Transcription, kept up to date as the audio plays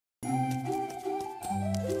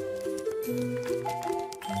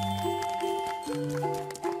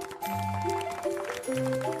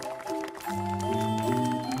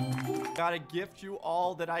Gotta gift you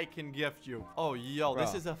all that I can gift you. Oh, yo, Bro.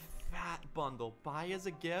 this is a fat bundle. Buy as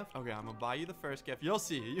a gift. Okay, I'm gonna buy you the first gift. You'll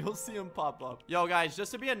see. You'll see him pop up. Yo, guys,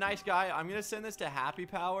 just to be a nice guy, I'm gonna send this to Happy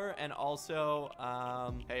Power and also,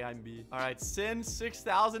 hey, I'm B. All right, send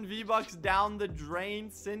 6,000 V-Bucks down the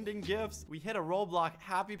drain, sending gifts. We hit a roadblock.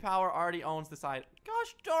 Happy Power already owns the site.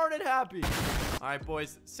 Gosh darn it, Happy. All right,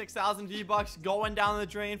 boys, 6,000 V-Bucks going down the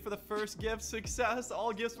drain for the first gift. Success.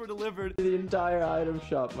 All gifts were delivered. The entire item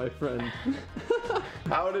shop, my friend.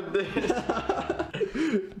 How did this?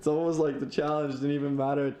 It's almost like the challenge didn't even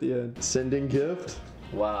matter at the end. Sending gift.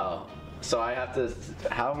 Wow. So I have to,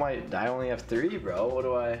 how am I only have 3, bro. What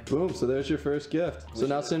do I? Boom, so there's your first gift. So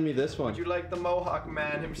now send me this one. Would you like the Mohawk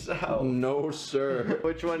man himself? No, sir.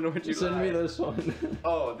 Which one would you Send like? me this one.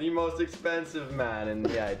 Oh, the most expensive man in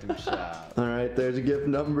the item shop. All right, there's gift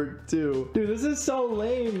number 2. Dude, this is so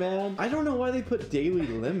lame, man. I don't know why they put daily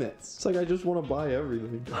limits. It's like I just want to buy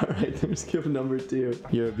everything. All right, there's gift number 2.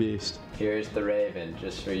 You're a beast. Here's the Raven,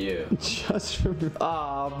 just for you. Just for me.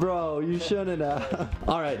 Aw, bro, you shouldn't have.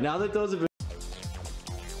 All right, now that those have been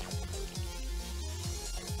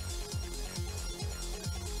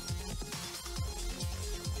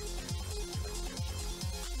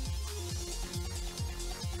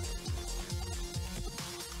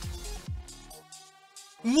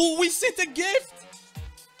Well, we sent a gift.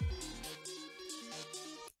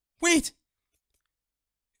 Wait.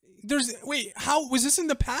 Wait, how was this in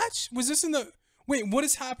the patch? Was this in the wait, what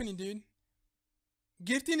is happening, dude?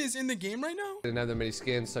 Gifting is in the game right now? Didn't have that many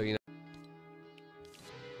skins, so you know.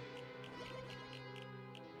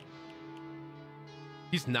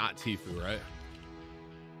 He's not Tifu, right?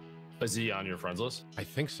 Is he on your friends list? I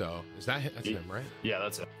think so. Is that that's him, right? Yeah,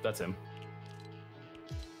 that's it. That's him.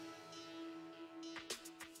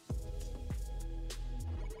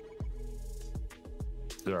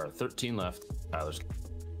 There are 13 left. Tyler's.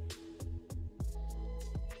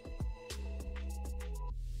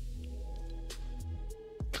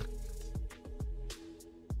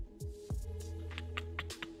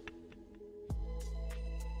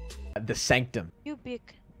 The Sanctum. You big.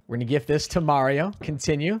 We're gonna gift this to Mario.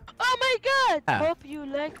 Continue. Oh my god! Ah. Hope you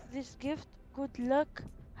like this gift. Good luck.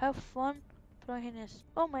 Have fun. Prohinus.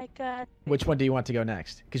 Oh my god. Which one do you want to go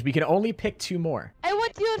next? Because we can only pick 2 more. I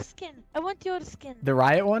want your skin. I want your skin. The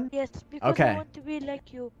Riot one? Yes, because Okay. I want to be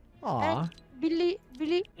like you. Aw. And Billy.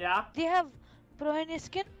 Yeah? Do you have Prohinus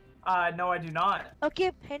skin? No, I do not.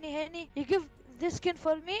 Okay, Henny. You give this skin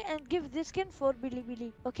for me and give this skin for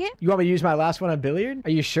Billy. Okay? You want me to use my last one on Billiard?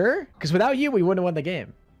 Are you sure? Because without you, we wouldn't have won the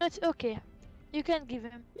game. It's okay. You can give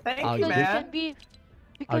him. Thank I'll you, give- man.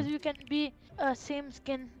 Because we can be same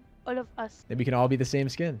skin, all of us. Then we can all be the same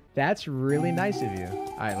skin. That's really nice of you.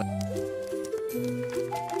 All right.